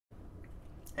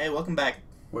Hey, welcome back.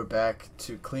 We're back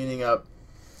to cleaning up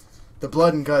the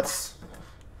blood and guts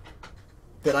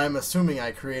that I'm assuming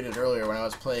I created earlier when I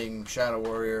was playing Shadow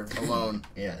Warrior alone.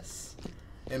 Yes.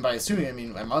 And by assuming, I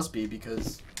mean I must be,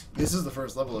 because this is the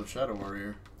first level of Shadow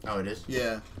Warrior. Oh, it is?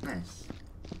 Yeah. Nice.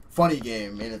 Funny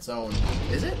game in its own.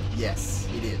 Is it? Yes,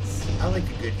 it is. I like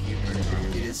a good humor in a video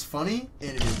It game. is funny,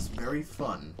 and it is very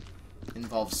fun. It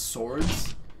involves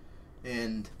swords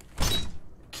and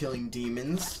killing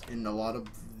demons and a lot of,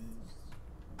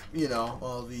 you know,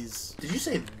 all these... Did you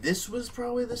say this was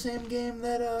probably the same game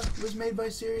that was made by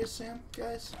Serious Sam,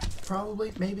 guys?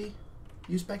 Probably, maybe.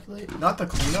 You speculate? Not the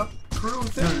cleanup crew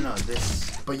thing? No,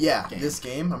 this... But yeah, game. this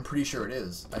game, I'm pretty sure it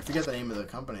is. I forget the name of the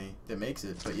company that makes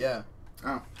it, but yeah.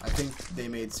 Oh. I think they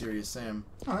made Serious Sam.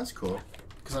 Oh, that's cool.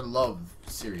 Because I love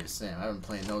Serious Sam. I've been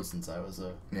playing those since I was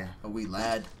a wee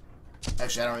lad.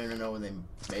 Actually, I don't even know when they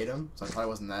made them, so I probably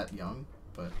wasn't that young,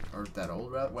 but or that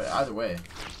old, rather. Wait, either way.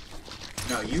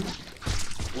 No, you...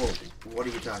 Well, what are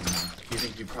you talking about? Do you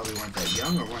think you probably weren't that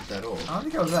young or weren't that old? I don't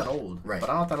think I was that old. Right. But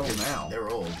I'm not that old now. They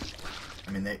were old.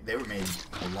 I mean, they were made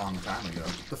a long time ago.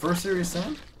 The first Serious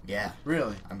Sam? Yeah.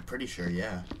 Really? I'm pretty sure,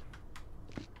 yeah.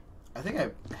 I think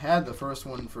I had the first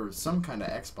one for some kind of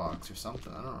Xbox or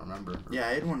something. I don't remember. Yeah,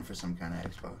 I had one for some kind of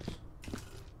Xbox.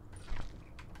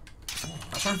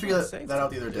 I was trying to figure that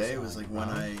out the other day. It was like when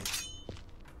I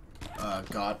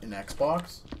got an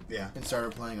Xbox. Yeah. And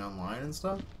started playing online and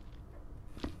stuff.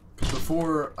 'Cause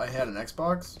before I had an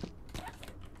Xbox,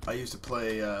 I used to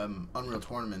play Unreal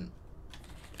Tournament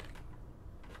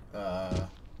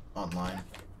online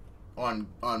on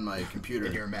my computer.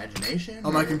 In your imagination?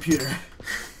 On my computer.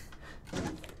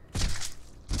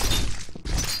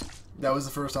 That was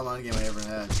the first online game I ever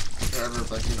had. Or ever,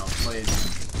 like, you know, played.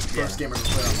 First game I ever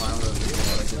played online with people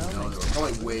that I didn't know. They were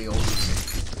probably way older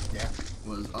than me. Yeah.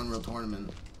 Was Unreal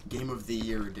Tournament Game of the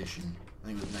Year edition. I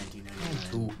think it was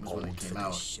 1999 was when it came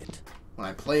out. Shit. When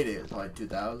I played it, it was probably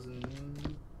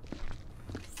 2000.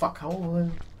 Fuck, how old was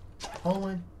I? How old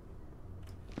was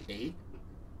I? 8?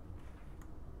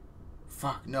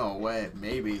 Fuck, no way.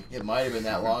 Maybe. It might have been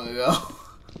that long ago.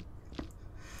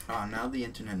 Oh, now the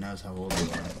internet knows how old you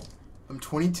are. I'm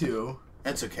 22.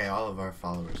 That's okay, all of our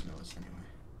followers know us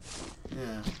anyway.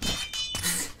 Yeah.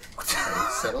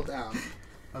 Okay, settle down.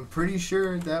 I'm pretty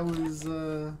sure that was,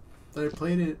 that I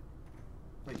played it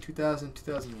like 2000,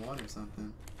 2001 or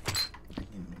something.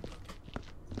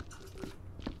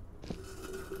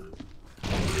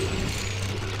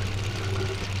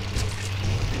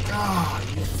 God,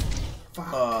 you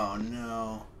fuck. Oh,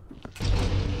 no.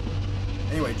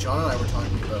 Anyway, John and I were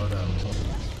talking about,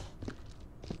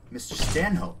 Mr.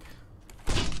 Stanhope.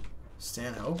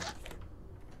 Stanhope?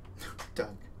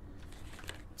 Doug.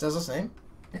 Is that his name?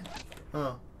 Yeah.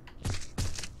 Oh.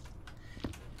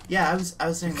 Yeah, I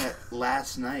was saying that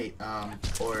last night,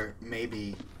 or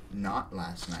maybe not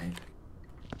last night,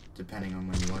 depending on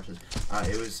when you watch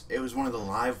this. It was one of the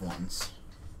live ones.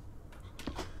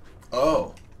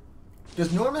 Oh.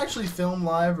 Does Norm actually film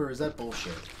live, or is that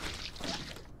bullshit?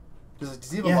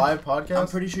 Does he have a live podcast? I'm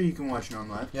pretty sure you can watch Norm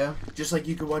live. Yeah? Just like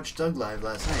you could watch Doug live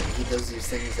last night. He does these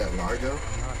things at Largo.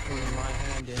 I'm not putting my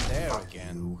hand in there Fuck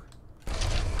again. you.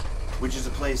 Which is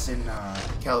a place in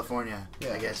California.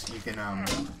 Yeah. I guess you can.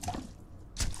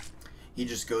 He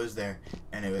just goes there,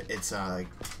 and it's like,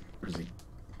 what is it?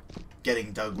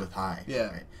 Getting Doug with High.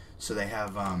 Yeah. Right? So they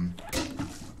have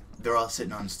they're all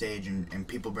sitting on stage, and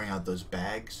people bring out those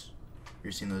bags. You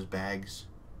ever seen those bags?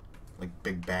 Like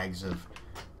big bags of,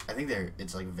 I think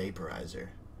it's like vaporizer.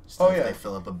 Stuff. Oh, yeah. They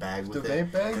fill up a bag with The it,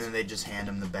 vape bags? and then they just hand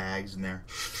them the bags, and they're,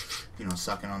 you know,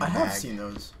 sucking on the I bag. have seen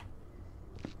those.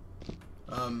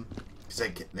 Because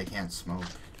they can't smoke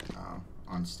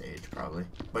on stage, probably.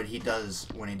 But he does,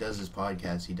 when he does his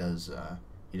podcast, he does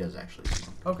actually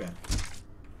smoke. Okay.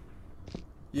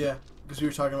 Yeah, because we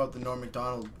were talking about the Norm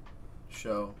Macdonald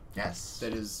show. Yes.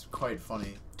 That is quite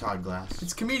funny. Todd Glass.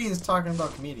 It's comedians talking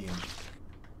about comedians.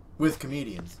 With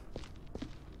comedians.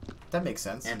 That makes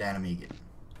sense. And Adam Egan.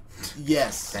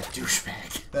 Yes. That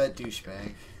douchebag. That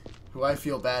douchebag. Who I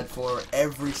feel bad for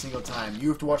every single time. You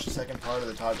have to watch the second part of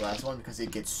the Todd Glass one because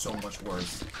it gets so much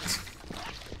worse.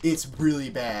 It's really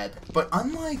bad. But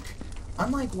unlike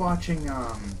watching,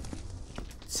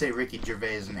 say, Ricky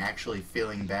Gervais and actually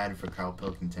feeling bad for Carl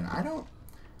Pilkington,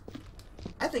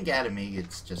 I think Adam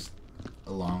Egan's just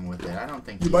along with it. I don't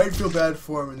think You might feel bad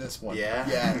for him in this one. Yeah?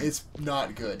 Yeah, it's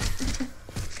not good.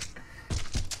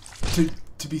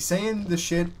 To be saying the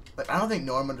shit, like, I don't think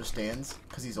Norm understands,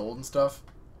 because he's old and stuff,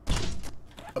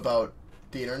 about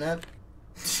the internet.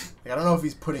 Like, I don't know if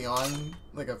he's putting on,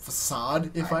 like, a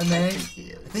facade, if I may. I think he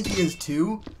is. I think he is,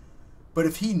 too. But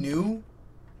if he knew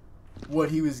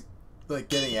what he was like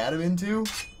getting Adam into,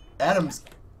 Adam's,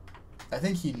 I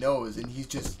think he knows, and he's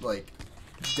just like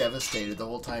devastated the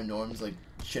whole time. Norm's like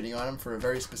shitting on him for a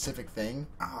very specific thing.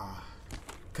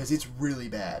 Because it's really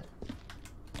bad.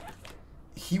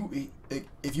 If you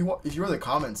read the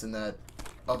comments in that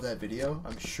video,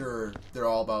 I'm sure they're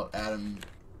all about Adam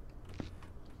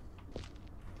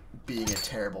being a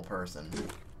terrible person.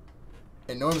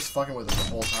 And Norm's fucking with him the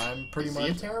whole time, pretty much.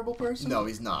 Is he a terrible person? No,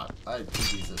 he's not. I think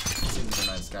seems a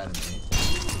nice guy to me.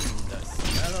 The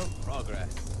smell of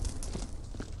progress.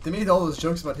 They made all those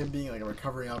jokes about him being like a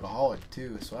recovering alcoholic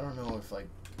too, so I don't know if like.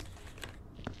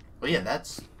 Well, yeah,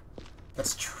 that's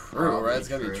true, right? It's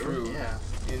gotta be true. Yeah.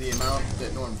 In the amount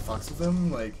that Norm fucks with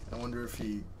him, like, I wonder if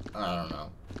he. I don't know.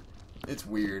 It's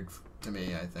weird to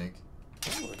me, I think.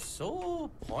 Oh, it's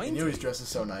so pointy. And he always dresses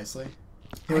so nicely.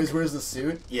 He always wears the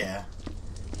suit. Yeah.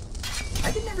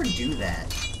 I could never do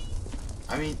that.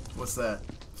 I mean, What's that?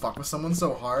 Fuck with someone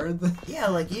so hard? yeah,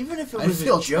 like even if it I was a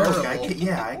feel joke, terrible. I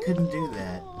couldn't do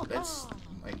that. That's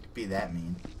like be that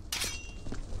mean.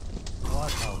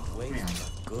 What a waste Man,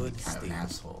 of good kind of an steel.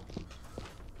 asshole.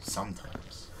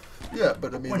 Sometimes. Yeah,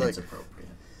 but I mean, When like, it's appropriate.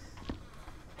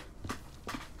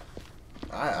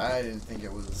 I didn't think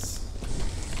it was.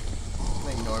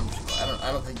 I think Norm.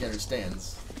 I don't think he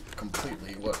understands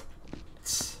completely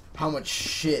how much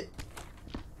shit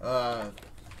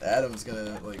Adam's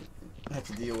gonna like have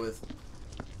to deal with.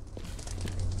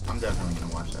 I'm definitely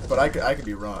gonna watch that. But I could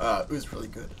be wrong. It was really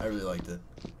good. I really liked it.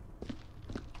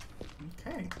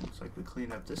 Okay, looks like we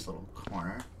cleaned up this little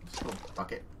corner, this little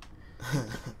bucket.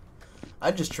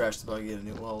 I just trashed the bucket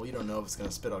and well, you don't know if it's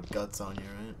gonna spit out guts on you,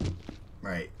 right?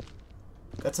 Right.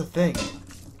 That's a thing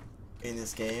in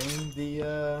this game.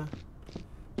 The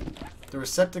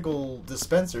receptacle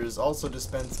dispensers also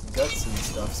dispense guts and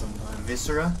stuff sometimes.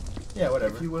 Viscera, Yeah,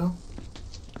 whatever. if you will.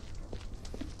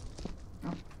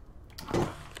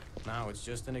 Now it's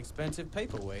just an expensive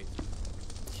paperweight.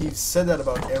 He's said that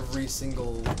about every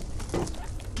single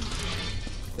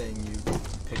thing you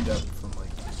picked up from like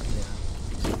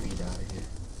Get your feet out of here.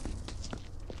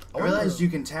 I wonder- realized you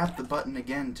can tap the button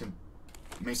again to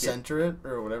make center it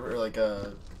or whatever, or like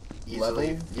a it easily.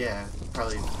 level. Yeah,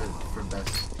 probably for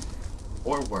best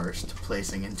or worst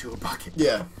placing into a bucket.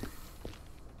 Yeah.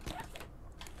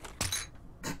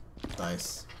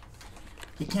 Nice.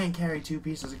 He can't carry 2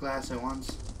 pieces of glass at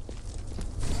once.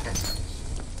 This guy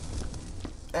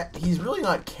sucks. He's really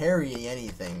not carrying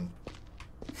anything.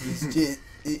 He's just,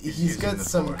 he's using got the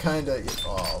some force. kind of.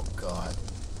 Oh god.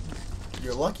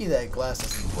 You're lucky that glass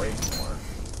doesn't break more.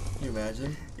 Can you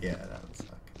imagine? Yeah, that would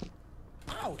suck.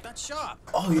 Ow, that's sharp.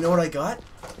 Oh, you know what I got?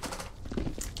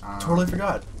 Totally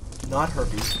forgot. Not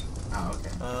herpes. Oh, okay.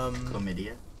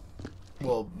 Chlamydia.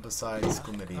 Well, besides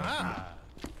chlamydia. Ah.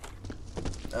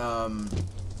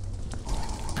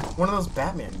 One of those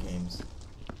Batman games.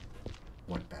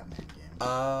 What Batman game?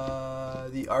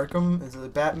 The Arkham, is it the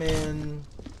Batman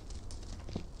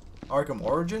Arkham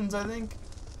Origins, I think?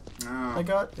 No. I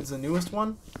got. It's the newest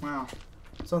one. Well,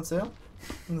 It's on sale.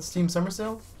 In the Steam Summer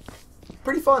Sale.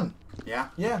 Pretty fun. yeah.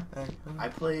 Yeah. I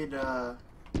played,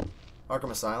 Arkham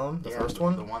Asylum, the yeah, first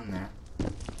one. The one there.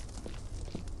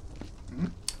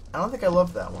 I don't think I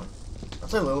loved that one. I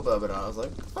played a little bit of it and I was like,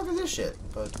 what the fuck is this shit?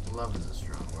 But Love is a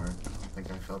strong word. I don't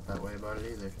think I felt that way about it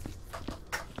either.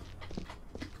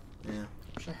 yeah.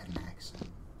 Wish I had an accent.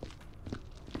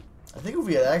 I think if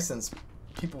we had accents,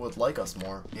 people would like us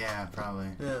more. Yeah, probably.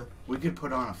 Yeah. We could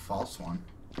put on a false one.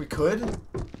 We could,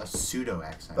 A pseudo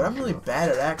accent. but I'm if you really will. bad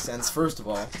at accents, first of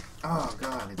all. Oh,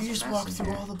 God. It's You just a mess walk in through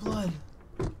here. all the blood.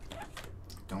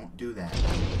 Don't do that.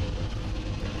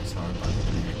 It's hard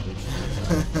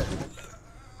bucket.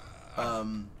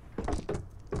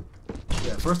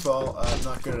 Yeah, first of all, I'm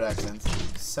not good at accents.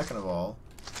 Second of all,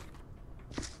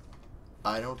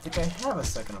 I don't think I have a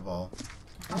second of all.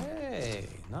 Hey,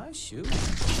 nice shoe.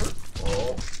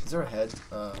 Oh, is there a head?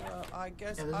 I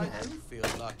guess Yeah, there's a I head. do feel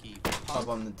lucky. Up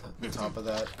on the top of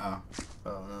that. Oh.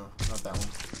 Oh no, not that one.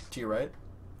 To your right?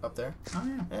 Up there? Oh,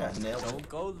 yeah. Yeah, nailed it. Don't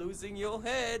go losing your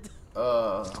head.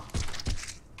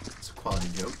 It's a quality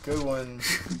joke. Good one.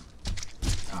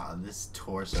 This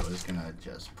torso is gonna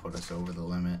just put us over the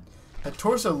limit. That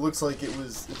torso looks like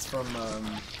it's from,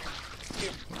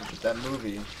 that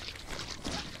movie.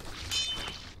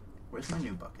 Where's my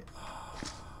new bucket?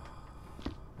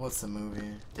 What's the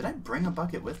movie? Did I bring a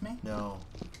bucket with me? No.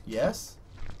 Yes?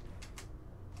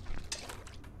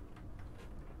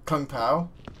 Kung Pao?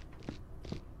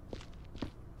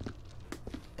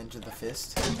 Enter the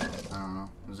Fist? I don't know.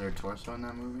 Was there a torso in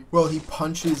that movie? Well, he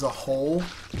punches a hole,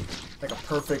 like a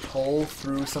perfect hole,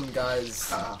 through some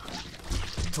guy's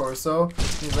torso.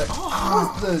 He's like, oh,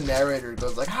 how is the narrator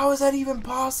goes like, how is that even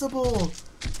possible?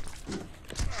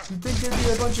 You'd think there'd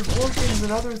be a bunch of organs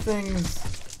and other things.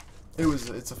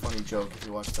 It's a funny joke if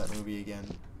you watch that movie again.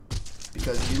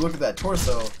 Because if you look at that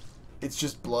torso, it's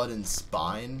just blood and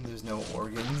spine. There's no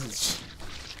organs.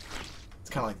 It's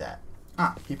kind of like that.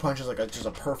 Ah. He punches like just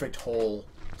a perfect whole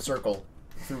circle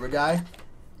through a guy.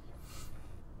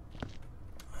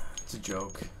 It's a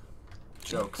joke.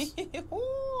 Jokes.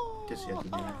 Guess you have to do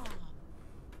that.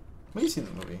 Well, you've seen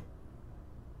the movie.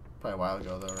 Probably a while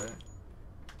ago, though, right?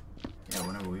 Yeah,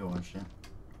 whenever we watched it.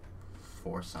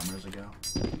 4 summers ago.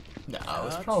 No, it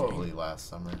was probably last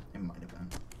summer. It might have been.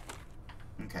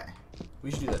 Okay. We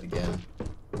should do that again.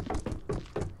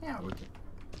 Yeah, we could.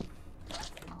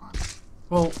 Come on.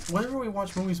 Well, whenever we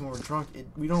watch movies when we're drunk,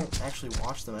 we don't actually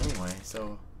watch them anyway,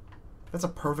 so that's a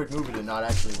perfect movie to not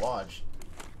actually watch.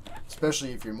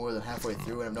 Especially if you're more than halfway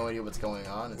through and have no idea what's going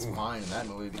on. It's fine in that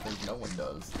movie because no one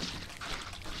does.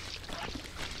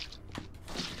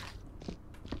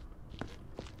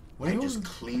 I just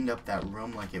cleaned up that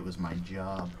room like it was my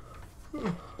job.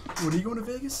 When are you going to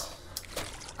Vegas?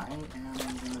 I am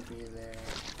gonna be there.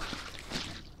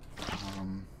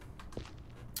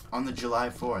 On the July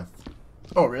 4th.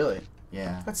 Oh, really?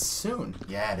 Yeah. That's soon.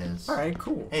 Yeah, it is. Alright,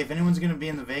 cool. Hey, if anyone's gonna be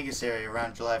in the Vegas area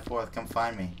around July 4th, come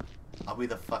find me. I'll be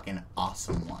the fucking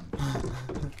awesome one. Do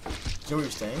you know where you're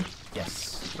staying?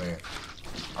 Yes. Where?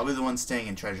 I'll be the one staying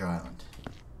in Treasure Island.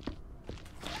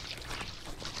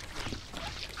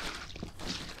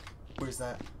 Where's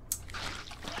that?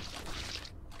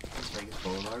 Vegas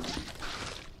Boulevard.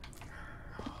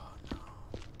 Oh, no.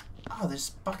 Oh, there's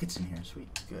buckets in here. Sweet.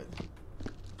 Good.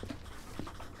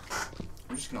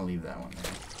 I'm just gonna leave that one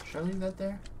there. Should I leave that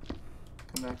there?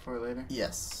 Come back for it later?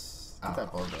 Yes. Get Oh.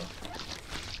 that logo.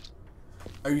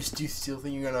 Do you still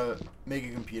think you're gonna make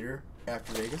a computer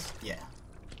after Vegas? Yeah.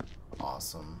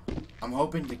 Awesome. I'm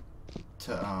hoping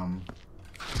to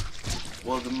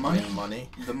well, the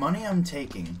money I'm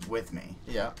taking with me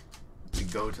Yeah. to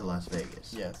go to Las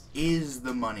Vegas Yes. is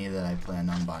the money that I plan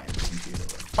on buying the computer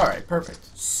with. Alright,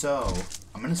 perfect. So,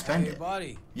 I'm gonna spend Hey, it.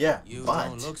 buddy. Yeah. You But-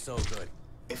 don't look so good.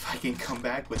 If I can come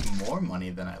back with more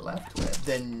money than I left with,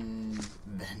 Then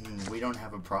then we don't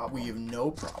have a problem. we have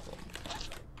no problem.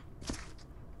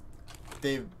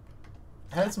 They've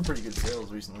had some pretty good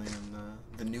sales recently in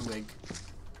the new ink.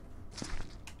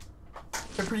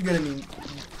 They're pretty good. I mean,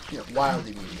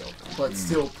 wildly mediocre, but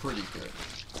still pretty good.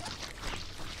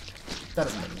 That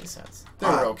doesn't make any sense.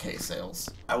 They're okay sales.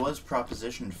 I was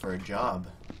propositioned for a job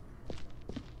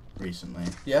recently.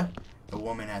 Yeah? A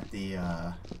woman at the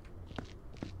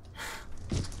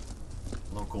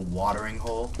local watering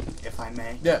hole, if I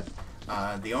may. Yeah.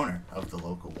 The owner of the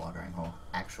local watering hole,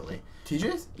 actually.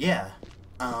 TJ's? Yeah.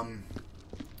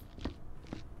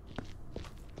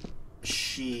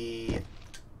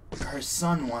 Her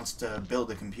son wants to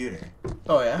build a computer.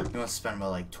 Oh, yeah? He wants to spend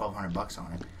about like $1,200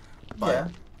 on it.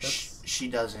 But Yeah, she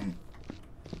doesn't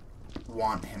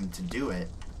want him to do it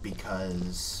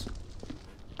because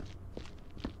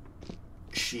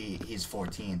he's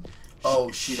 14.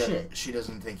 She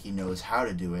doesn't think he knows how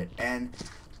to do it. And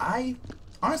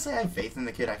honestly, I have faith in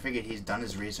the kid. I figured he's done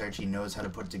his research. He knows how to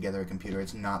put together a computer.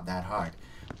 It's not that hard.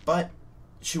 But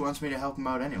she wants me to help him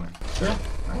out anyway. Yeah.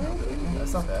 I know.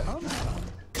 That's not bad.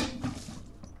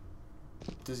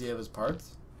 Does he have his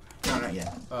parts? No, not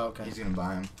yet. Oh, okay. He's gonna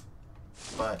buy them.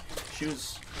 But she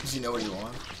was... Does he know what he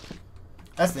wants?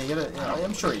 That's the thing.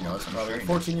 I'm sure he knows. Probably.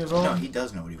 14 years old? No, he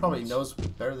does know what he probably wants. knows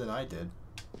better than I did.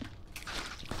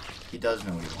 He does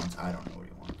know what he wants. I don't know what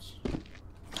he wants.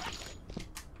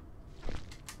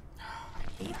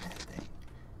 I hate that thing.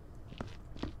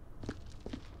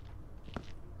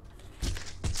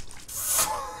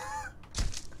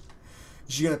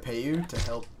 Is she gonna pay you to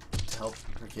help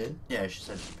her kid? Yeah, she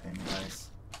said she'd pay me. Nice.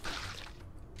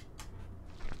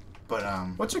 But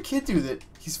What's your kid do that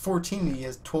he's 14 and he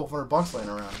has $1,200 laying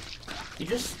around? he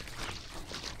just...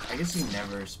 I guess he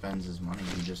never spends his money.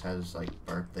 He just has like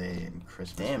birthday and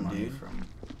Christmas money dude. from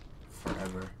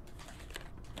forever.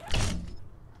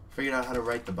 Figured out how to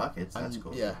write the buckets. That's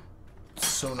cool. Yeah.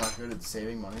 So not good at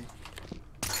saving money.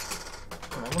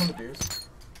 Can I have one of the beers?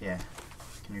 Yeah.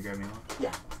 Can you grab me one?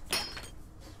 Yeah.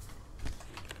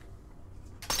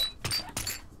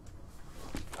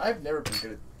 I've never been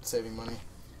good at saving money.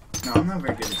 No, I'm not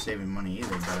very good at saving money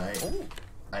either, but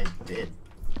I did.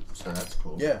 So that's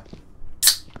cool. Yeah.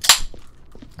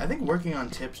 I think working on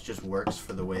tips just works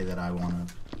for the way that I want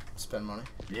to. Spend money.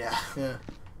 Yeah. Yeah.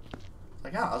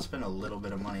 Like, oh, I'll spend a little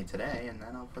bit of money today, and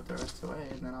then I'll put the rest away,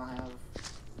 and then I'll have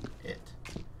it.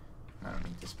 I don't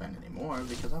need to spend any more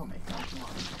because I'll make more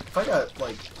money. If I got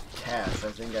like cash.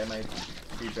 I think I might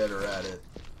be better at it.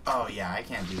 Oh yeah, I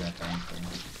can't do that darn thing.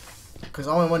 Because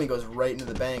all my money goes right into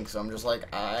the bank, so I'm just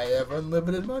like, I have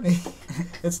unlimited money.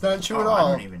 It's not true at all.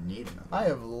 I don't even need enough. I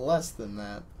have less than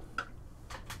that.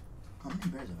 How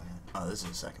many bears have I had? Oh, this is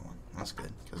the second one. That's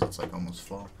good, because it's like almost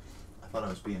full. I thought I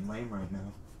was being lame right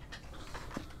now.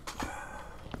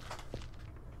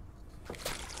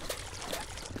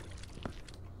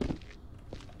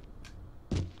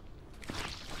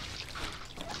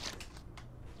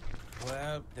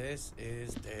 Well, this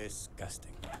is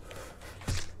disgusting.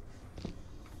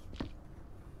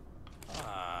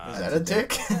 Is that a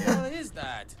dick? What the hell is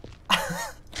that?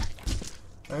 I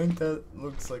think that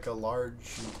looks like a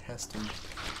large intestine.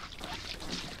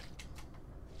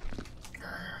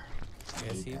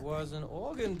 Guess he was an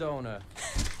organ donor.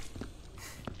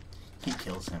 He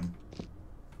kills him.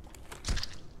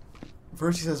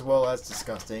 First he says, well, that's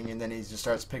disgusting, and then he just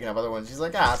starts picking up other ones. He's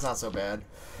like, it's not so bad.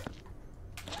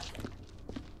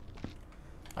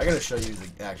 I gotta show you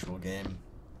the actual game.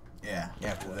 Yeah.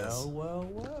 After this.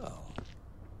 Well.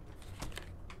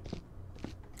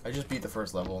 I just beat the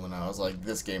first level, and then I was like,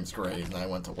 this game's great, and I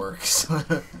went to work, so...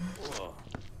 Whoa.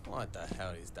 What the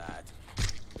hell is that?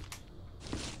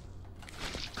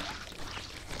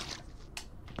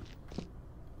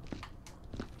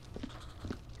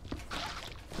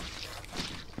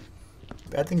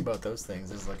 Bad thing about those things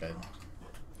is, like, I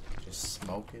just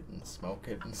smoke it and smoke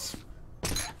it and...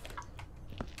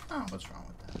 Oh, what's wrong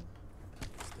with that?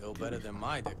 Still better than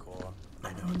my decor.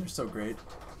 I know, and they're so great.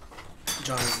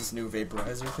 John has this new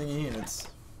vaporizer thingy, and it's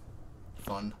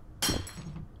fun.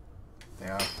 They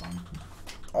are fun.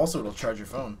 Also, it'll charge your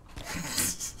phone.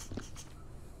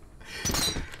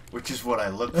 Which is what I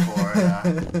look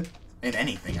for in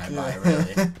anything I buy,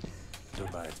 really. Too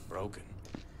bad it's broken.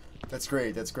 That's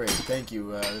great, that's great. Thank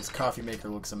you. This coffee maker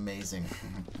looks amazing.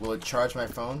 Will it charge my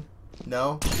phone?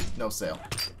 No? No sale.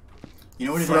 You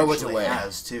know what Throw it it actually away.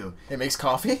 has, too? It makes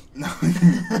coffee? No,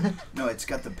 no, it's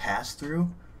got the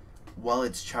pass-through. While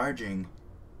it's charging,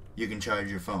 you can charge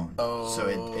your phone. Oh, so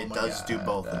it my does do God,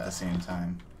 both at the same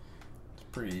time. It's a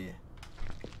pretty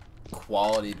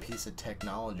quality piece of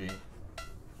technology.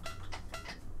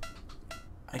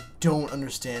 I don't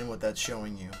understand what that's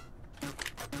showing you.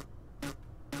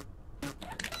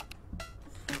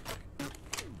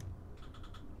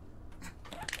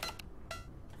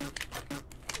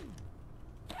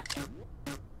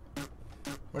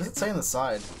 What does it say on the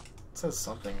side? It says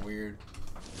something weird.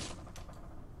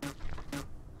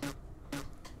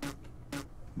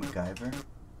 MacGyver?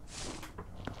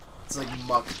 It's like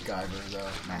MacGyver, though.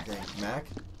 I think. Mac?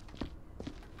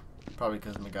 Probably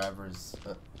because MacGyver's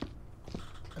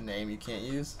a name you can't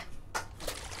use.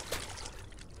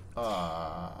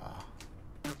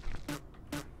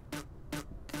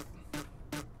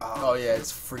 Oh yeah,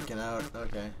 it's freaking out.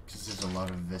 Okay. Because there's a lot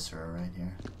of viscera right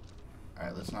here.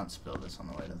 Alright, let's not spill this on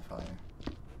the way to the fire.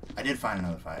 I did find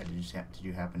another fire. Did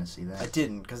you happen to see that? I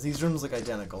didn't, because these rooms look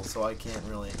identical, so I can't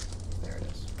really... There it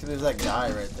is. Because there's that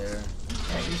guy right there.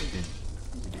 Yeah, he's a good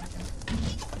guy.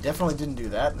 I definitely didn't do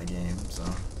that in the game, so...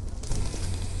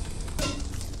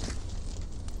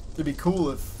 It'd be cool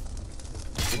if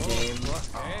the game...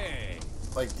 Hey.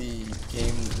 Like the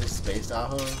game that this is based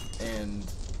off of, and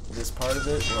this part of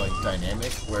it were like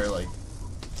dynamic, where like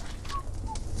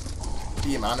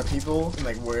the amount of people and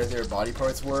like where their body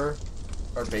parts were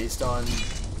are based on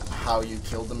how you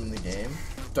killed them in the game.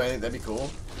 Don't you think that'd be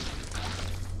cool?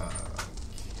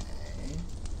 Okay.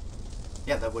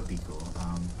 Yeah, that would be cool.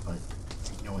 But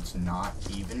you know what's not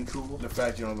even cool? The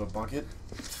fact you don't have a bucket?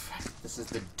 This is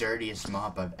the dirtiest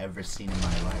mop I've ever seen in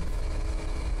my life.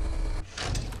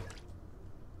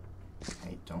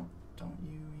 Hey, don't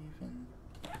you even...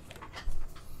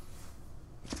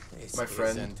 This My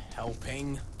friend. isn't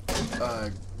helping.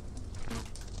 God.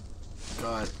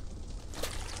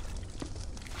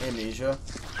 Amnesia.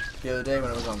 The other day when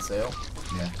it was on sale,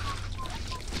 Yeah.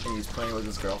 and he was playing with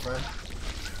his girlfriend.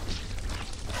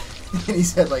 And he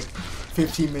said like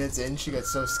 15 minutes in, she got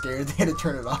so scared they had to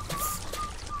turn it off.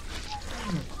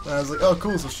 And I was like, oh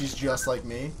cool, so she's just like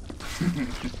me.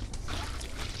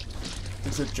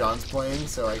 Except John's playing,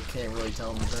 so I can't really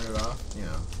tell him to turn it off, you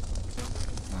know.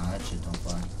 Nah, that shit don't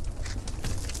fly.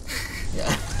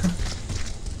 Yeah.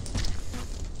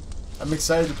 I'm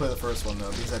excited to play the first one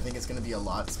though, because I think it's gonna be a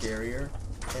lot scarier,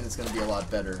 and it's gonna be a lot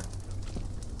better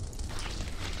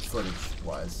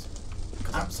footage-wise.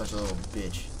 Because I'm such a little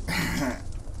bitch.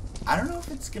 I don't know if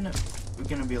it's gonna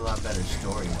be a lot better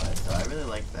story-wise, though. I really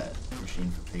like that Machine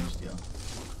for Pigs deal.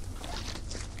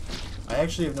 I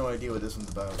actually have no idea what this one's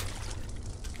about.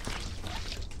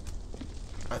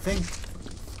 I think...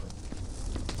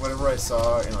 whatever I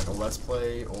saw in like a Let's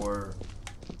Play or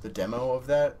the demo of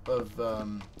that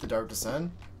the Dark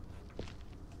Descent,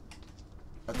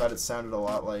 I thought it sounded a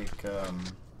lot like you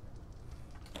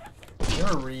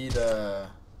ever read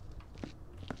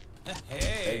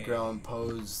Edgar Allan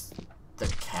Poe's The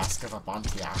Cask of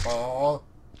Amontillado?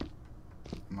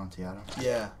 Amontillado?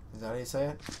 Yeah, is that how you say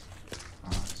it?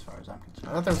 As far as I'm concerned.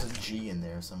 I thought there was a G in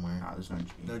there somewhere. No, there's no G.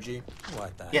 No G?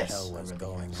 What the Yes, hell was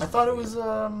going on? I thought it was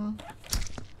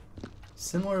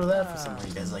similar to that for some He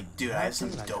reason. guy's like, dude, I have some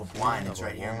dope wine. It's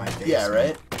right here in my basement. Yeah,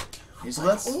 right? He's So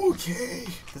like, that's- okay.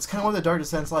 That's kind of what the Dark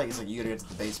Descent's like. It's like you gotta get to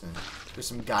the basement. There's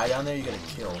some guy down there you gotta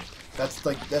kill. That's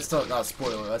not a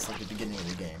spoiler. That's like the beginning of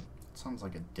the game. Sounds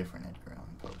like a different Edgar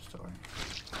Allan Poe story.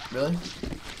 Really?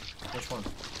 Which one?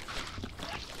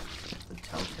 The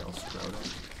Telltale Scrotum.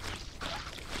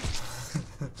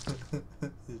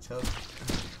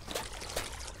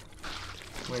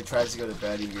 When he tries to go to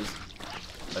bed, he hears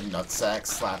a nutsack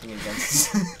slapping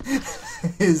against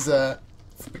his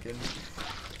fucking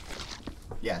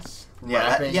Yes.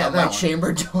 rapping yeah, on that my one.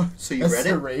 chamber door. So you That's read the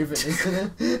it? Raven,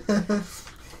 isn't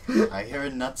it? I hear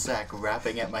a nutsack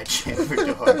rapping at my chamber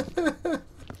door.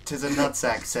 'Tis a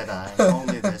nutsack, said I.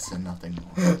 Only this and nothing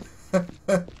more.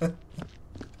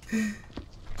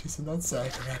 Just a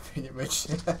nutsack rapping at my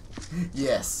chamber.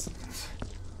 Yes.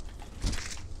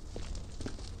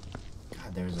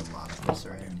 God, there's a lot of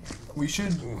Viscera in here. We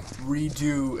should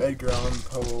redo Edgar Allan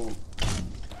Poe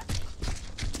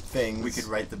things. We could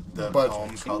write the But-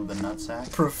 poem called The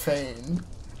Nutsack. profane.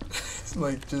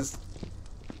 Like just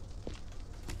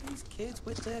These kids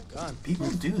with their guns. People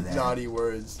do that. naughty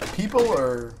words. People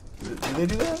or do they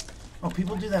do that? Oh,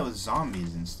 people do that with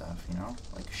zombies and stuff, you know?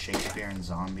 Like Shakespeare and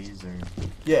zombies or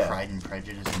Yeah. Pride and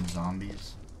Prejudice and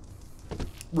zombies.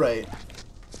 Right.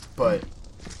 But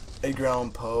Edgar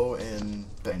Allan Poe and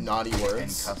the naughty And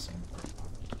words, cussing.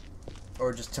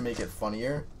 or just to make it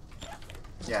funnier.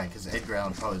 Yeah, because Edgar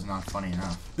Allan Poe is not funny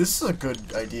enough. This is a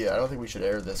good idea. I don't think we should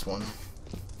air this one.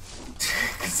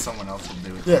 Because someone else will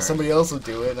do it. Yeah, first. somebody else will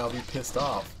do it, and I'll be pissed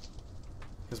off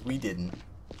because we didn't.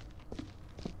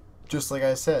 Just like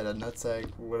I said, a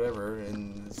nutsack, whatever,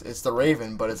 and it's the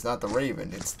Raven, but it's not the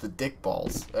Raven. It's the dick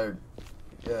balls, or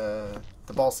the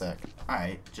ball sack.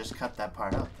 Alright, just cut that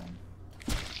part out then.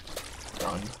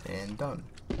 Done and done.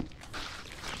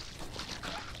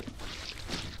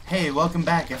 Hey, welcome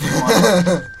back,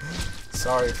 everyone.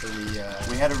 Sorry for the.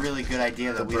 We had a really good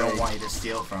idea that The we don't break. want you to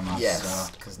steal from us. Yes,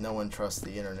 because no one trusts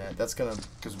the internet. That's gonna.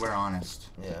 Because we're honest.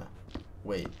 Yeah.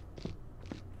 Wait.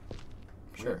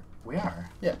 Sure. We are.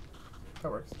 Yeah.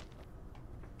 That works.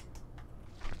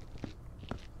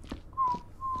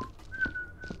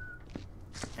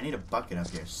 I need a bucket up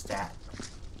here. Stat.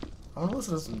 I want to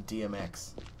listen to some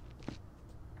DMX.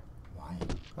 Why?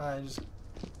 I just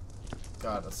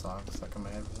got a song stuck in my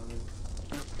head for some reason.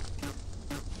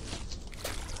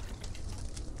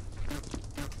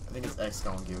 I think it's X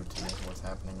gonna give it to me. What's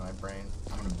happening in my brain?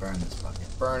 I'm gonna burn this bucket.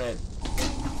 Burn it.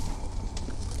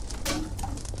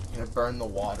 You gonna burn the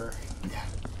water, Yeah.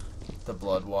 the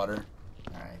blood water.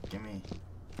 Alright, give me.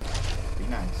 Be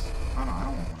nice. Oh no, I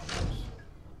don't want one of those.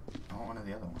 I want one of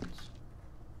the other ones.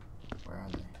 Where are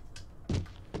they?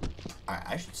 Alright,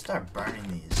 I should start burning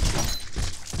these.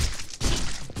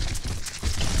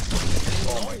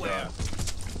 Oh my god.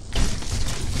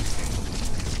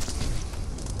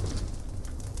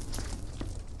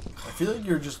 I feel like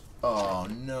you're just. Oh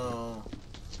no.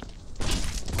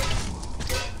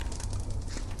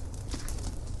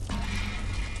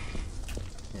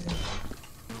 Yeah.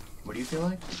 What do you feel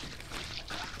like?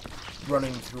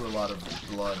 Running through a lot of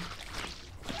blood.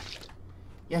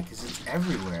 Yeah, because it's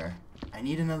everywhere. I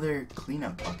need another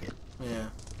cleanup bucket. Yeah.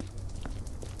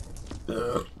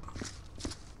 Oh,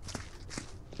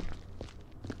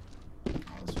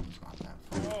 this one's not that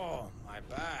fun. Oh, my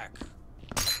back.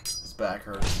 His back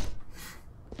hurts.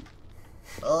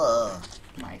 Ugh.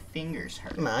 My fingers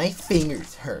hurt. My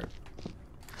fingers hurt.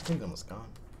 I think that was gone.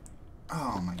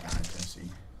 Oh my god, Jesse.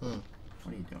 Hmm.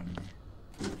 What are you doing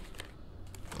here?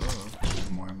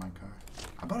 Uh-huh. More in my car.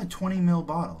 I bought a 20 ml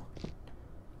bottle.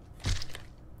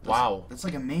 Wow. That's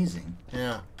like amazing.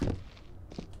 Yeah. It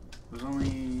was only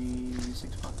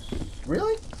 $6.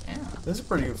 Really? Yeah. This is a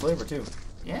pretty good flavor too.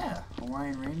 Yeah.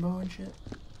 Hawaiian rainbow and shit.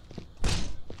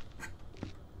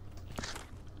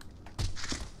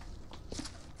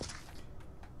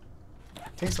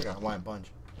 Tastes like a Hawaiian punch.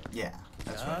 Yeah.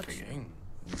 That's what I figured. Ka-ching.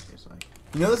 It tastes like.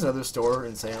 You know there's another store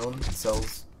in Salem that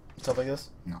sells stuff like this?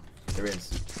 No. There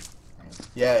is.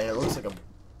 Yeah, and it looks like a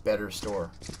better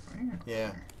store. Where?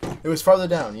 Yeah. It was farther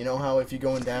down. You know how if you're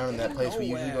going down in that place we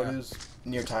usually go to is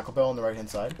near Taco Bell on the right hand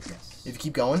side? Yes. If you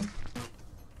keep going,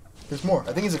 There's more.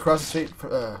 I think it's across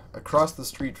the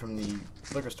street from the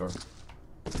liquor store.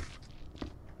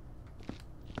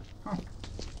 Huh.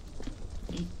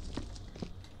 Neat.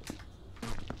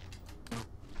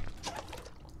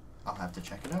 I'll have to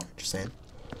check it out. Just saying.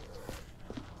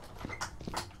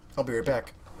 I'll be right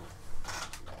back.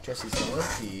 Jesse's gonna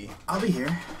let pee. I'll be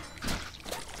here.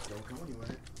 Don't go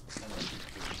anywhere.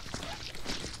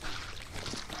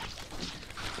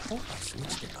 Oh, I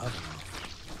switched the oven off.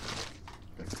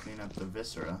 Gotta clean up the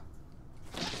viscera.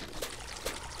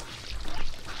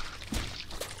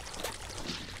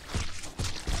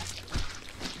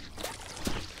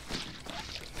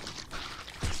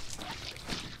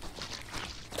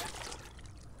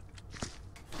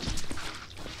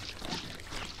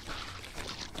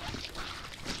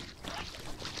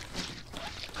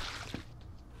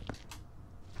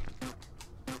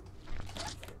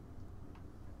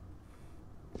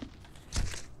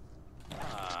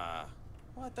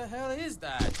 What the hell is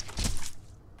that?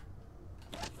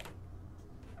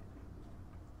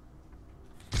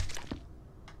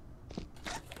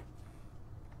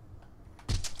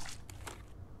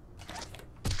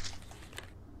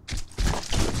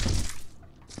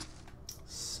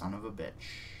 Son of a bitch.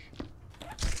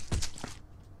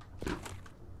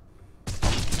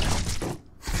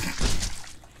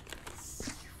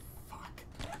 Fuck.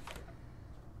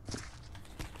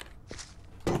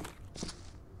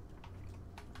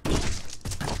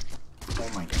 Oh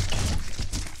my god.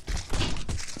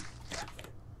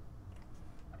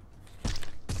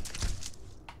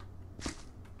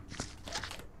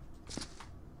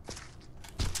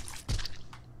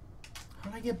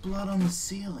 How'd I get blood on the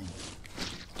ceiling?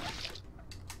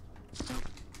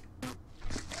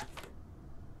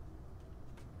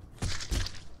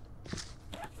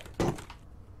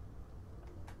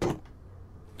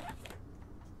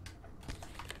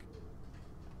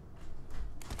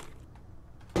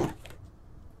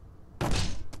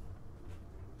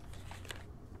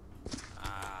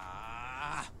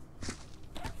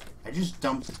 I just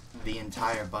dumped the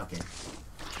entire bucket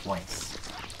twice.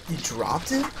 You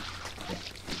dropped it? Yeah.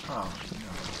 Oh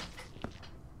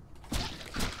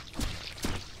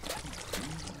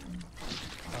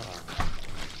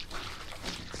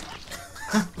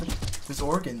no. Those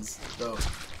organs, though,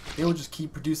 they will just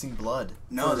keep producing blood.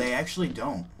 No, they actually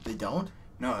don't. They don't?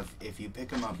 No, if you pick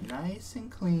them up nice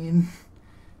and clean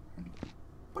and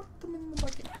put them in the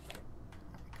bucket. Alright,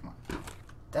 come on.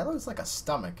 That looks like a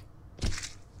stomach.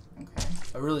 Okay.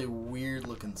 A really weird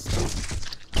looking stomach.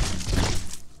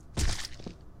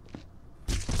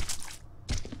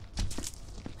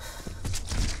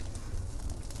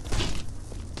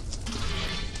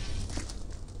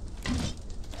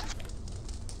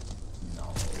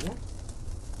 No.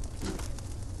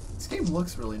 This game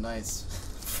looks really nice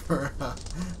for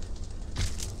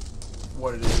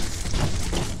what it is.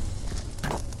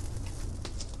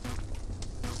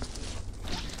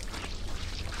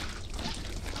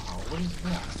 What is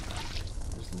that?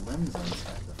 There's limbs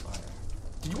inside the fire.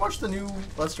 Did you watch the new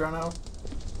Let's Drown Out?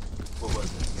 What was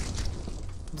it?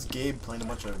 It was Gabe playing a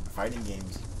bunch of fighting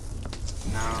games.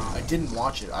 No. I didn't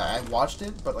watch it. I watched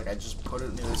it, but like I just put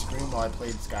it near the screen while I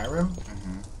played Skyrim.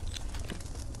 Mm-hmm.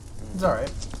 It's alright.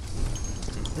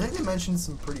 I think they mentioned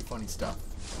some pretty funny stuff.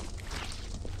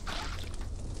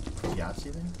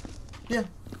 Yahtzee then? Yeah.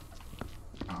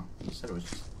 Oh, you said it was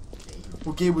just Gabe.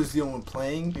 Well, Gabe was the only one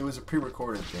playing. It was a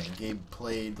pre-recorded thing. Gabe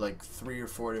played like 3 or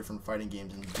 4 different fighting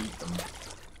games and beat them.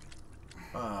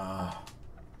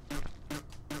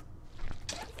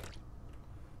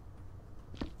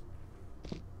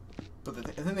 But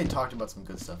I think they talked about some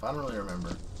good stuff. I don't really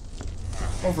remember.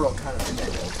 Overall, kind of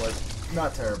terrible, but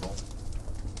not terrible.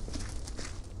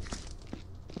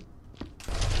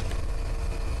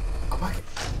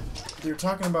 They were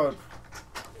talking about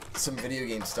some video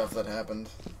game stuff that happened.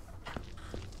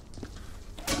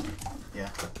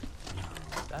 Yeah.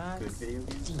 That's Good video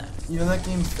games? nice. You know that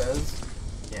game Fez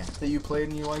Yeah. that you played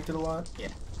and you liked it a lot? Yeah.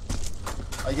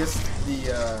 I guess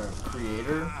the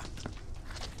creator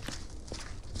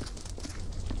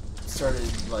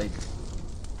started like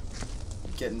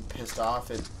getting pissed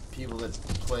off at people that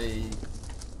play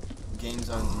games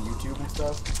on YouTube and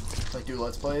stuff, like do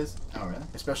Let's Plays. Oh, really?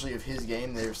 Especially of his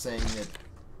game, they were saying that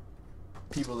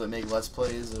people that make Let's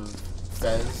Plays of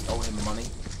Fez owe him money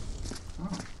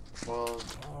Oh. Well,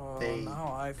 Oh, they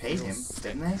now I paid feel him, sick.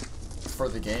 didn't they? for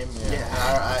the game. Yeah,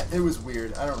 Yeah. It was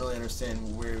weird. I don't really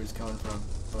understand where he was coming from,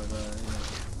 but you know.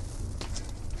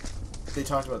 They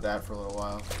talked about that for a little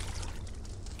while.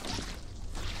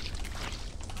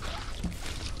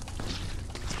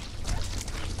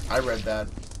 I read that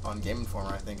on Game Informer,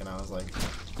 I think, and I was like,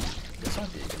 This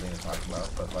might be a good thing to talk about,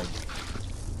 but like,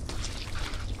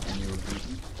 And you were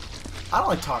beaten? I don't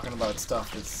like talking about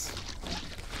stuff that's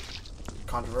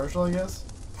controversial, I guess.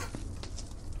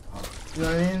 You know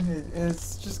what I mean?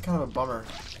 It's just kind of a bummer.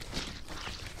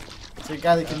 It's a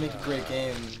guy that can make a great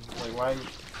game. Like, why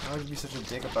would you be such a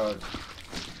dick about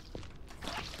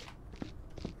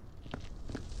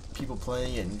people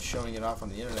playing it and showing it off on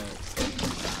the internet? It's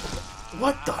like,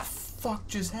 what the fuck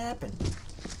just happened?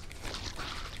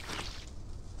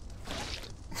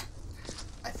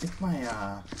 I think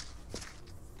my,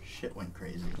 shit went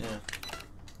crazy. Yeah.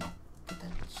 No, put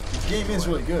that The game is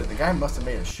really good. The guy must have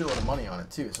made a shitload of money on it,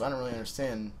 too, so I don't really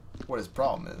understand what his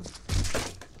problem is.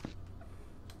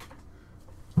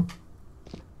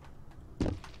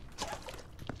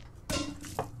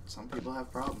 Some people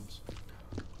have problems.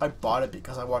 I bought it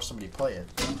because I watched somebody play it.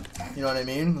 You know what I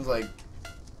mean? It was like,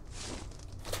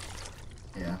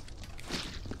 Yeah.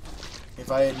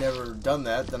 if I had never done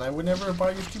that, then I would never have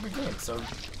bought your stupid game. So,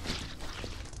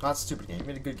 not stupid game. You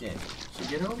made a good game. So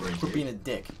get over it. Quit Dude. being a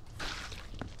dick.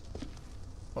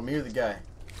 Well, me or the guy?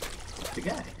 The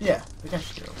guy. Yeah, the guy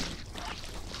should get over it.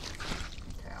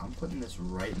 Okay, I'm putting this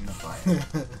right in the fire.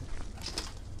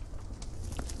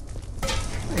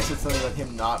 I think he said something about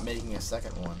him not making a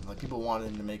second one. Like, people wanted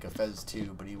him to make a Fez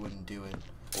 2, but he wouldn't do it.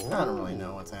 I don't really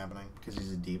know what's happening. Because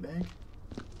he's a D-bag?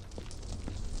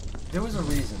 There was a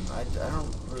reason. I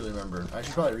don't really remember. I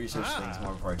should probably research things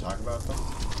more before I talk about them.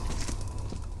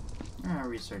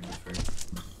 Research is for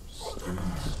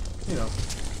students. You know.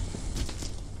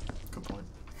 Good point.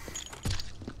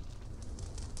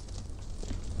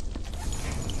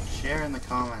 Share in the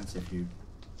comments if you...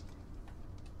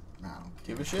 No.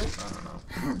 Give a shit? I don't know.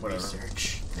 Whatever.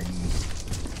 Research things.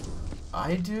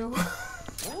 I do?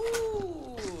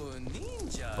 Ooh,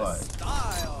 ninja But-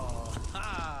 style.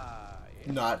 Ha.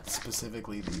 Not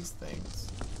specifically these things.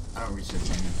 I don't research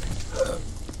anything.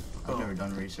 I've never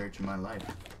done research in my life.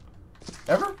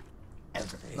 Ever?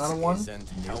 Ever. Not a one? Isn't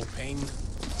helping.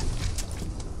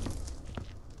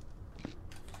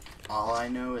 All I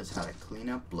know is how to clean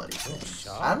up bloody things.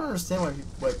 I don't understand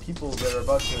why people that are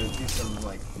about to do some,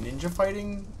 like, ninja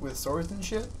fighting with swords and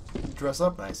shit dress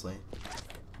up nicely.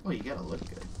 Well, you gotta look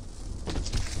good.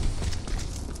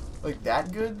 Like,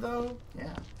 that good, though?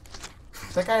 Yeah.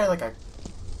 That guy had, like,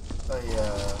 what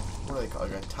do they call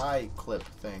it? Like a tie clip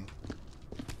thing.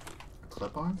 A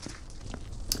clip-on?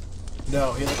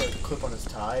 No, he had, like, a clip on his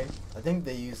tie. I think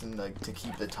they use them, like, to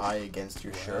keep the tie against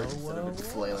your shirt instead of it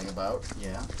flailing about.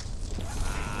 Yeah.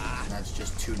 And that's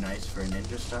just too nice for a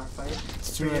ninja star fight?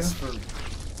 It's too nice for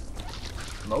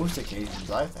most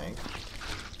occasions, I think.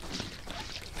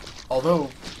 Although,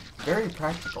 very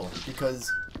practical, because,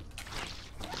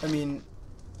 I mean,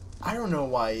 I don't know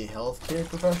why healthcare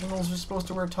professionals are supposed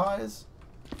to wear ties.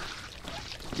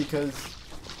 Because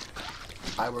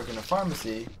I work in a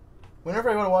pharmacy. Whenever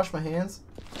I go to wash my hands,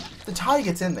 the tie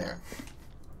gets in there.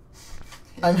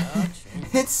 I mean,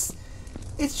 it's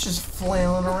just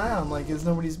flailing around like it's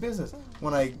nobody's business.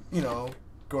 When I,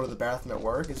 go to the bathroom at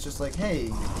work, it's just like,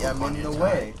 hey, yeah, I'm in the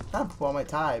way. Not poop on my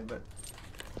tie, but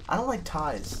I don't like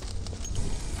ties.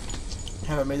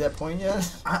 Haven't made that point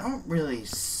yet? I don't really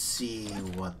see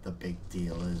what the big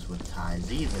deal is with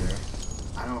ties either.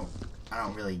 I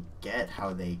don't really get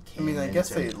how they came I mean, I guess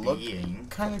they into look being.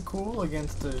 kind of cool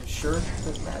against a shirt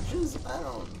that matches. I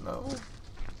don't know.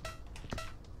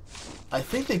 I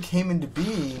think they came into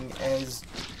being as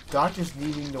doctors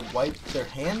needing to wipe their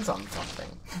hands on something.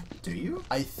 Do you?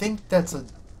 I think that's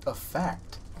a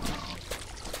fact.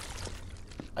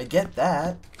 I get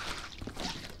that.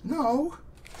 No.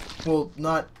 Well,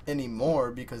 not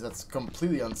anymore because that's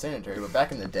completely unsanitary. But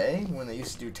back in the day, when they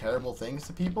used to do terrible things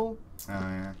to people, Oh,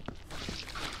 yeah.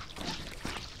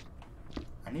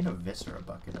 I need a Viscera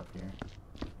bucket up here.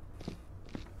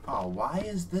 Oh, why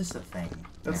is this a thing?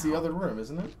 that's now? the other room,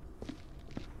 isn't it?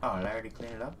 Oh, did I already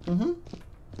clean it up? Mm-hmm.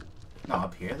 No,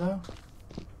 up here, though?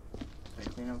 Did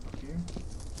I clean up here?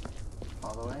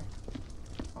 All the way?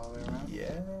 All the way around?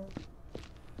 Yeah.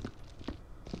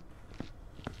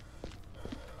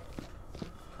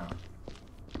 Oh.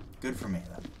 Good for me,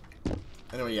 then.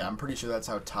 Anyway, yeah, I'm pretty sure that's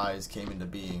how ties came into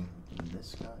being.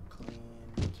 This got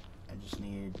cleaned. I just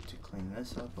need to clean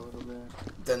this up a little bit.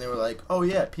 Then they were like, oh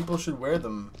yeah, people should wear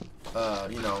them,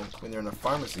 when they're in a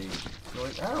pharmacy. And I'm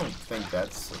like, I don't think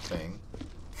that's a thing.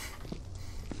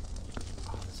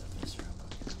 Oh, there's a Viscera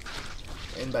bucket.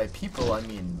 And by people, I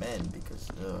mean men, because,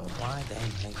 Why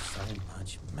they make so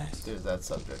much mess? there's that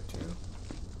subject too.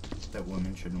 That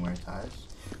women shouldn't wear ties?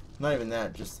 Not even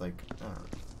that, just like, I don't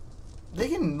know. They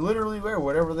can literally wear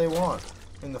whatever they want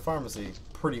in the pharmacy,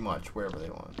 pretty much wherever they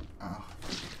want. Oh.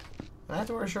 I have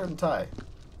to wear a shirt and tie.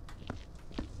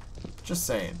 Just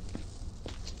saying.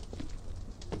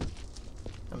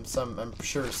 I'm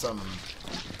sure some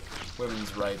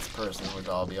women's rights person would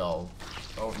all be all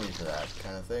over me for that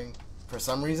kind of thing. For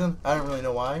some reason. I don't really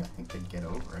know why. I think they'd get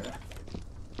over it.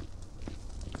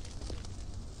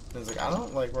 It's like, I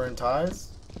don't like wearing ties.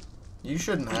 You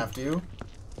shouldn't have to.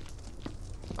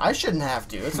 I shouldn't have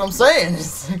to. That's what I'm saying.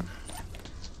 It's like,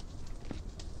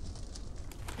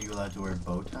 Are you allowed to wear a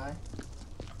bow tie?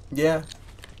 yeah.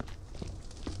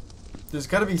 There's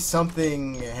got to be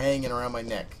something hanging around my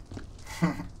neck.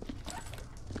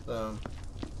 So,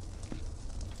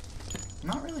 I'm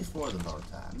not really for the bow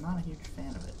tie. I'm not a huge fan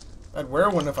of it. I'd wear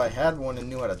one if I had one and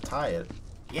knew how to tie it.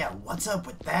 Yeah, what's up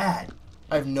with that?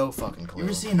 I have no fucking clue. You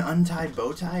ever see an untied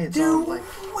bow tie? It's Dude, all like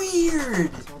weird.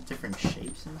 it's all different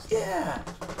shapes and stuff. Yeah.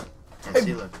 Yeah,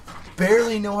 see, look.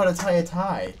 Barely know how to tie a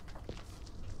tie.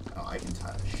 Oh, I can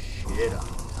tie a shit on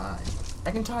a tie.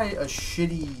 I can tie a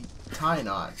shitty tie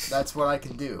knot. That's what I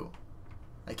can do.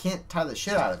 I can't tie the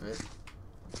shit out of it,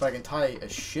 but I can tie a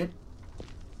shit.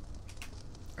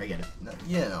 I get it.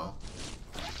 You know.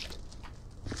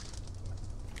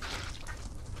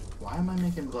 Why am I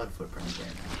making blood footprints right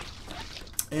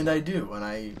now? And I do, and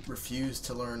I refuse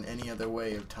to learn any other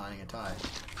way of tying a tie.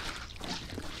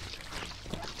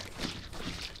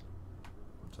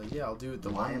 It's like, yeah, I'll do it the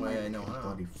Why one am way I know making how.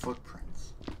 bloody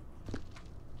footprints?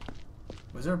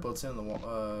 Was there a boat sand on the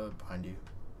wall behind you?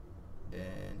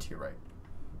 And to your right.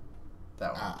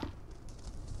 That one. Ah.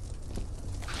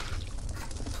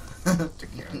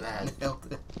 Took care of that. Nailed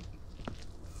it.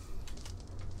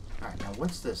 Alright, now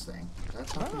what's this thing?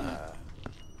 That's something. Ah.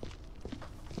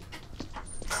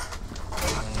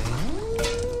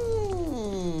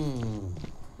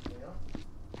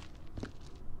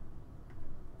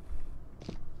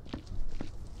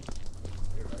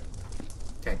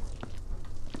 Okay.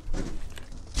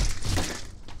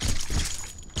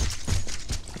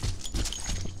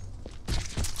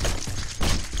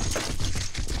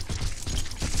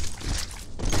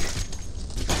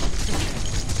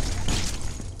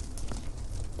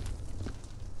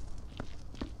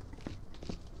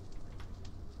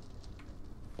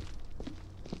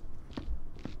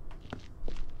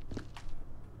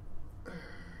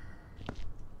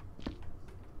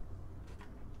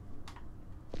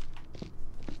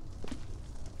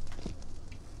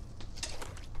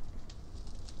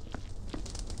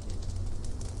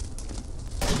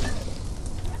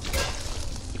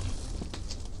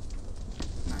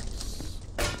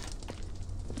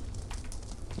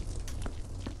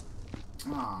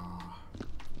 Aw.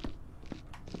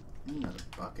 Need another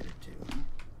bucket or two,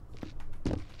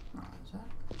 huh? Oh, is that?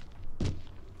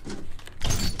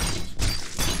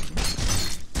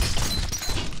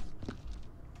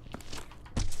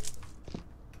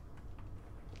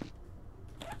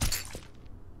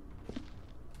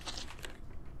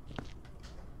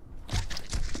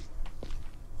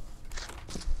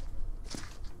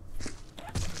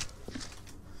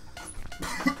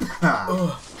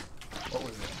 Ugh. What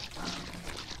was that?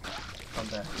 I'm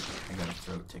back. I got a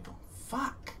throat tickle.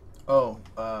 Fuck! Oh,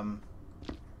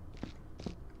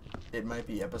 it might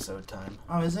be episode time.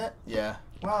 Oh, is it? Yeah.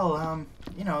 Well,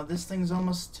 you know, this thing's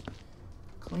almost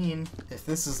clean. If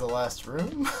this is the last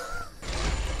room,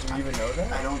 do you even know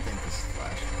that? I don't think this is the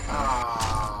last one.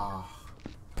 Ah.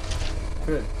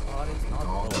 Good. Oh, it's not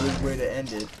All over. Good way to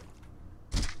end it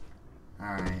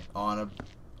Alright. on a.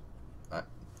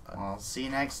 Well, see you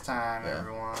next time, Yeah.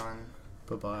 everyone.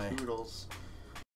 Bye bye. Toodles.